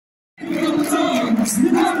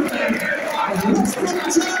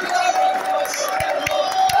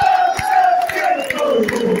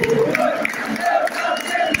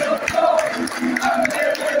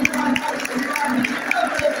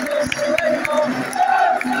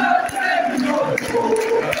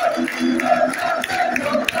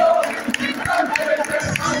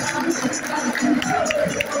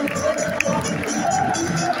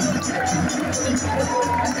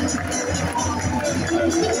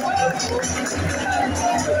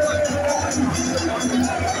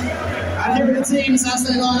And here are the teams as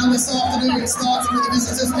they line up this afternoon, starting with the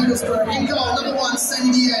visitors Middlesbrough. In goal, number 1,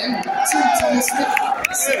 Sammy Silvera. 2,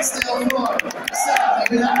 Thomas-Asante. 6, Del Boro. 7,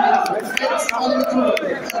 David Atwood. 8, Oliver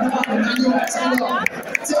Coburn. 9, Emmanuel Latte Lath.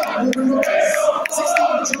 10, Hawthorns.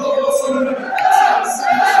 16, Chuba Akpom. 18,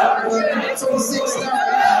 Sammy Silvera. 26,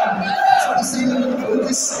 Darren. 27,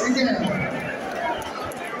 Lucas again.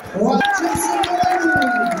 Right, Jason Coburn.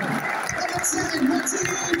 Number 10, Matthew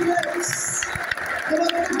Peters.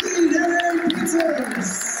 Number 15, Eric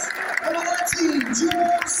Peters. Number 19,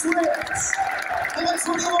 George Swift. Number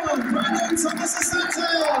 21, Brandon Thomas-Asante.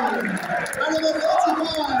 And number 31,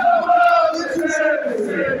 Emmanuel Latte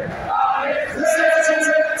Lath. The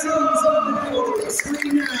substitute teams on the board on the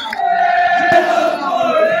screen now.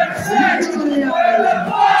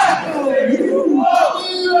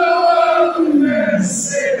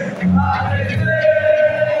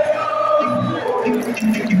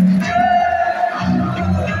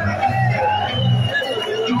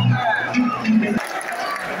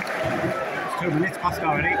 Pascal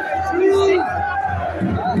already.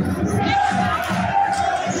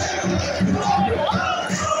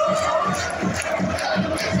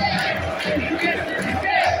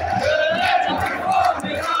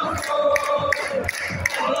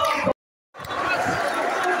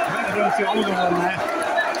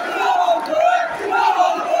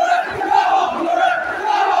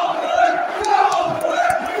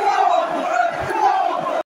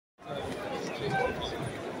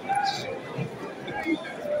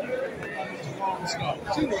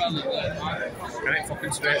 Can it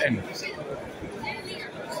fucking straight in? Our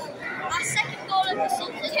second goal of the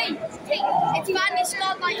season. It's finally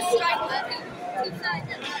scored by a striker.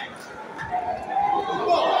 Two-sided.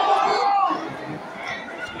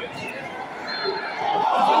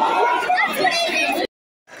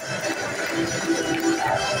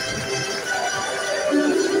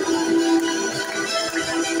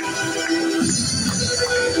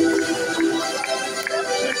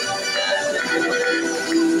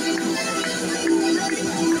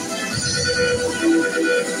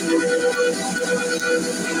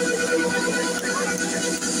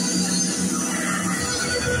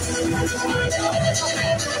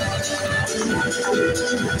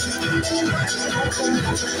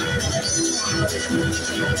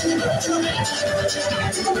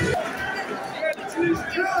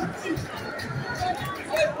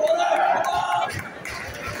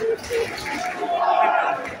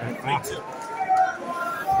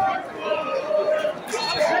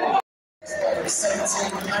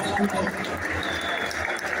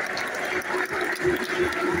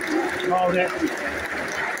 Hold it.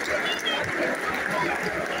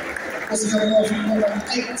 Also going off from number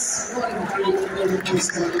 8, running through the middle of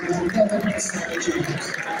Sammy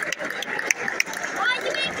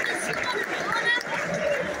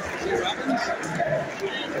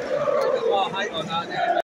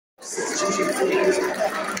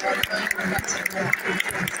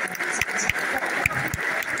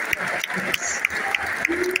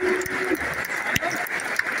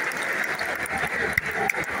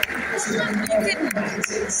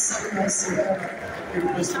Silvera, who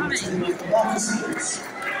was the team of Marcus Forss.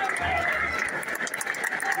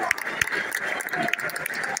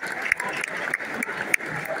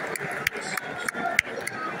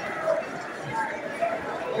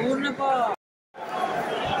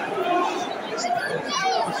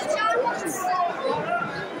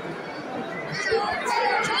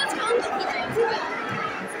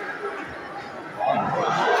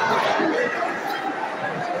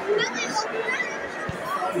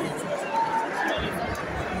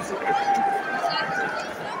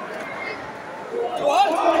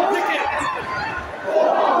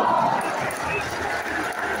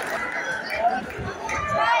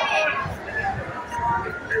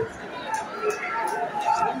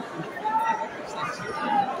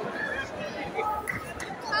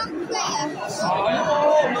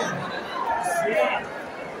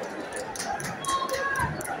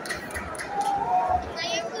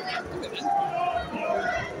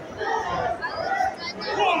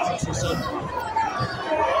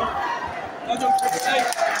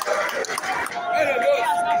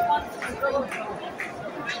 Get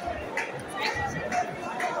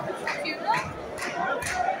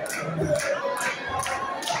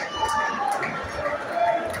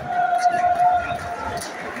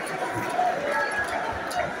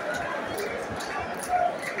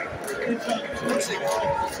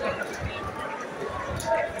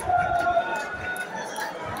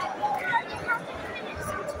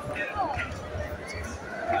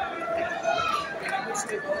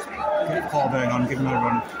Coburn on, give him a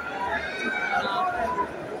run.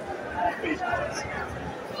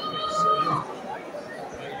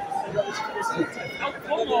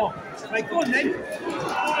 One more. Right, go on then.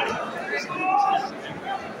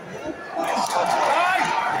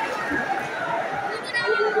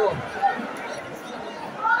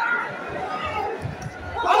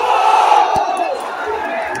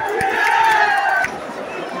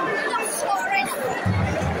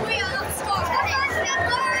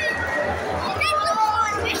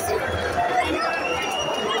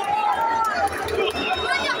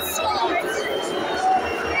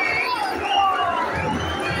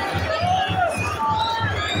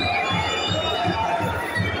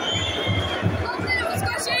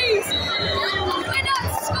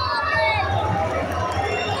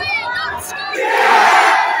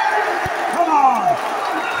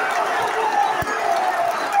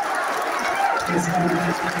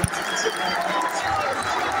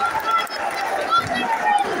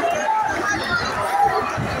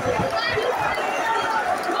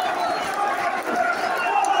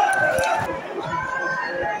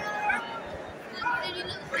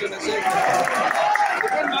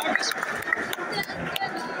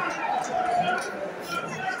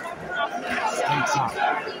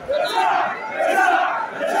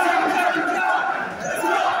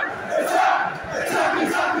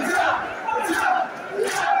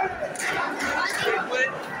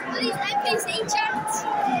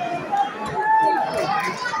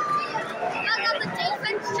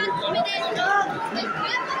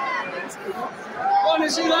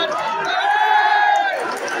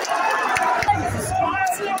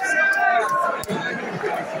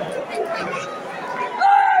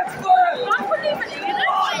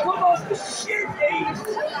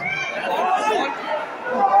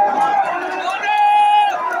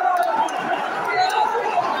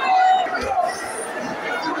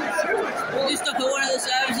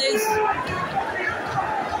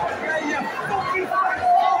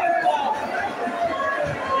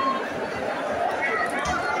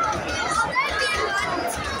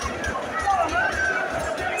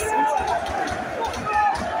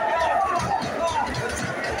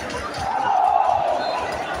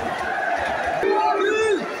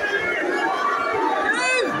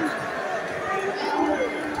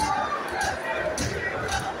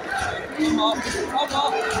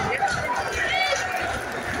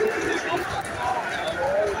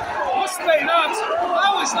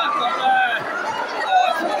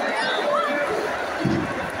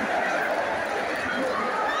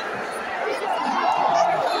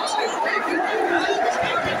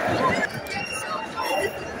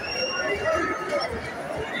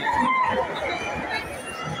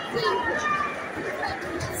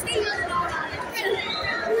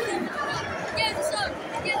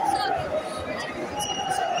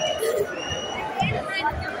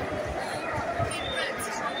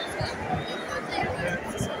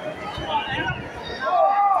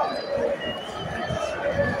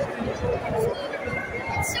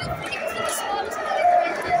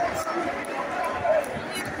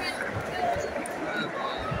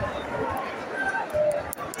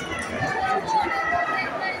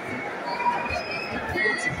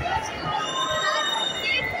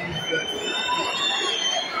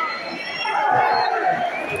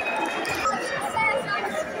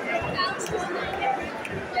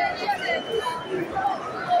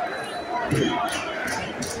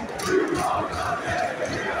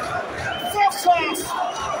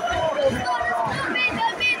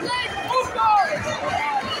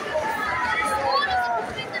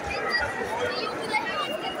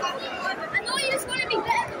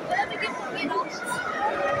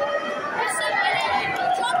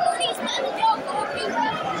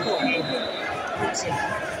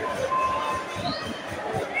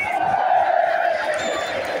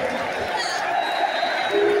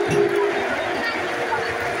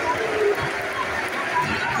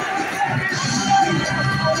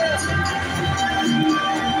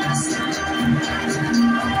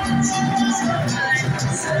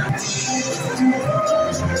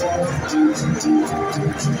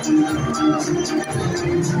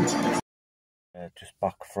 Just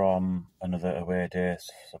back from another away day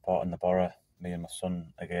supporting the Boro. Me and my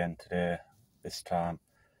son again today, this time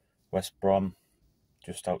West Brom,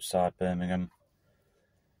 just outside Birmingham.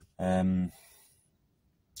 What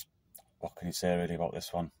can you say really about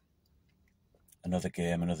this one? Another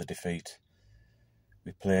game, another defeat.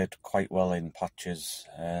 We played quite well in patches,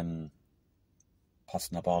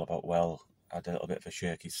 passing the ball about well. Had a little bit of a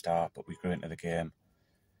shaky start, but we grew into the game.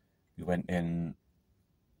 We went in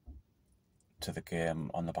to the game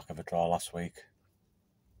on the back of a draw last week.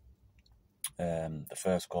 The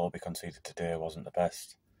first goal we conceded today wasn't the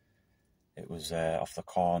best. It was off the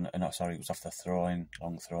corner. No, sorry, it was off the throw-in,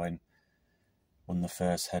 long throw-in. Won the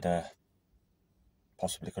first header.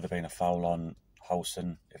 Possibly could have been a foul on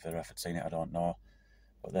Hawthorns if the ref had seen it. I don't know.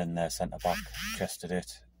 But then their centre back chested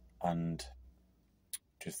it and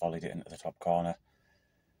just volleyed it into the top corner,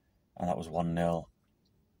 and that was 1-0.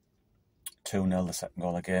 2-0 the second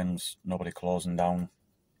goal again. Was nobody closing down.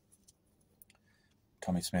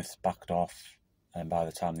 Tommy Smith backed off, and by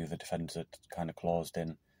the time the other defenders had kind of closed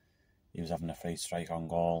in, he was having a free strike on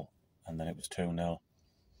goal, and then it was 2-0.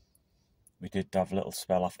 We did have a little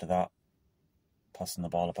spell after that, passing the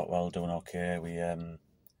ball about well, doing okay. We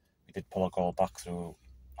did pull a goal back through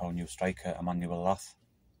our new striker, Emmanuel Latte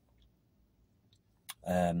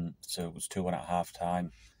Lath. So it was 2-1 at half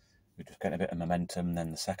time. We were just getting a bit of momentum.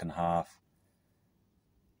 Then the second half,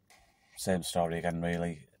 same story again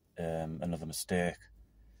really. Another mistake,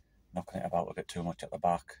 knocking it about a bit too much at the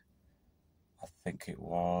back. I think it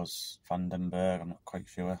was Vandenberg, I'm not quite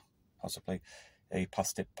sure, possibly. He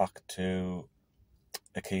passed it back to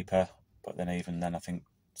the keeper, but then even then I think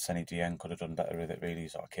Senny Dieng could have done better with it really.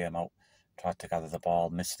 Sort of came out, tried to gather the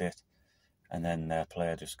ball, missed it, and then their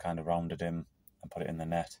player just kind of rounded him and put it in the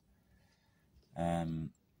net. That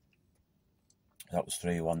was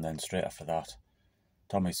 3-1 then. Straight after that,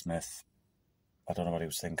 Tommy Smith, I don't know what he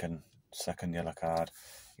was thinking, second yellow card.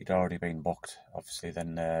 He'd already been booked, obviously.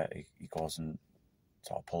 Then he goes and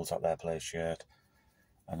sort of pulls out their player's shirt,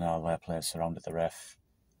 and all their players surrounded the ref.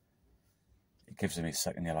 He gives him his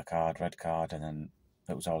second yellow card, red card, and then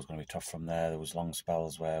it was always going to be tough from there. There was long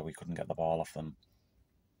spells where we couldn't get the ball off them.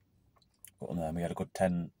 But then we had a good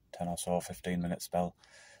 10 or so, 15-minute spell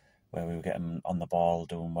where we were getting on the ball,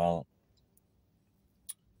 doing well.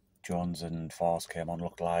 Jones and Forss came on,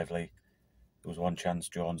 looked lively. There was one chance,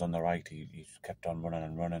 Jones on the right, he just kept on running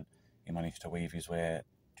and running. He managed to weave his way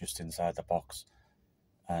just inside the box,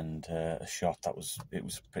 and a shot it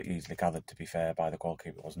was pretty easily gathered, to be fair, by the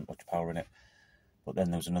goalkeeper. There wasn't much power in it. But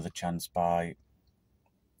then there was another chance by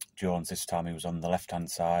Jones. This time he was on the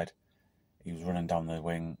left-hand side. He was running down the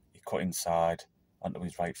wing. He cut inside onto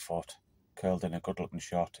his right foot, curled in a good-looking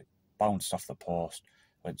shot. It bounced off the post,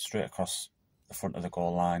 went straight across the front of the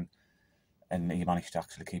goal line, and he managed to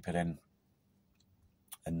actually keep it in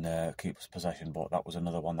and keep his possession. But that was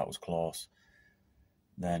another one that was close.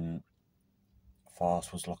 Then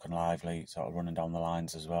Forss was looking lively, sort of running down the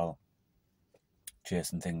lines as well,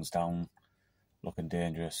 chasing things down, looking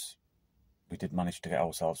dangerous. We did manage to get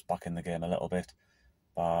ourselves back in the game a little bit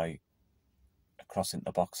by a cross into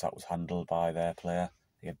the box that was handled by their player.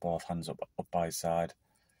 He had both hands up by his side,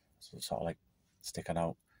 so sort of like sticking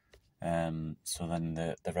out. So then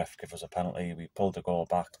the ref gave us a penalty. We pulled the goal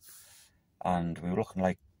back, and we were looking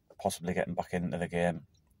like possibly getting back into the game.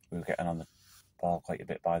 We were getting on the ball quite a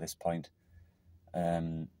bit by this point.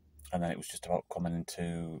 And then it was just about coming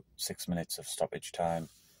into 6 minutes of stoppage time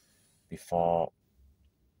before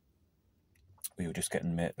we were just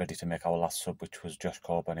getting ready to make our last sub, which was Josh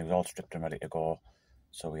Coburn. He was all stripped and ready to go.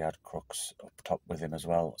 So we had Crooks up top with him as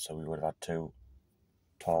well. So we would have had two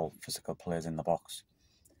tall physical players in the box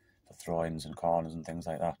for throw-ins and corners and things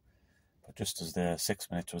like that. But just as the 6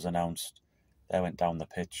 minutes was announced, they went down the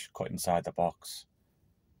pitch, cut inside the box,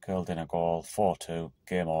 curled in a goal, 4-2,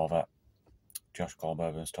 game over. Josh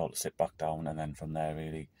Coburn was told to sit back down, and then from there,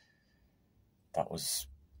 really, that was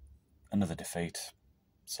another defeat,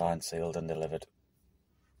 signed, sealed and delivered.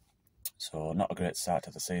 So not a great start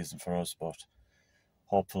to the season for us, but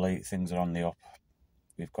hopefully things are on the up.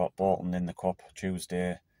 We've got Bolton in the Cup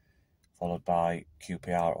Tuesday, followed by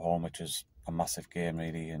QPR at home, which is a massive game,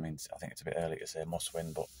 really. I mean, I think it's a bit early to say must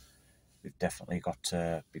win, but we've definitely got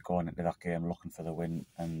to be going into that game looking for the win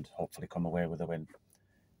and hopefully come away with a win.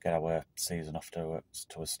 Get our season off to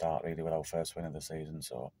a start, really, with our first win of the season.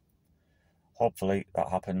 So hopefully that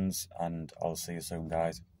happens, and I'll see you soon,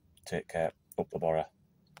 guys. Take care. Up the Boro.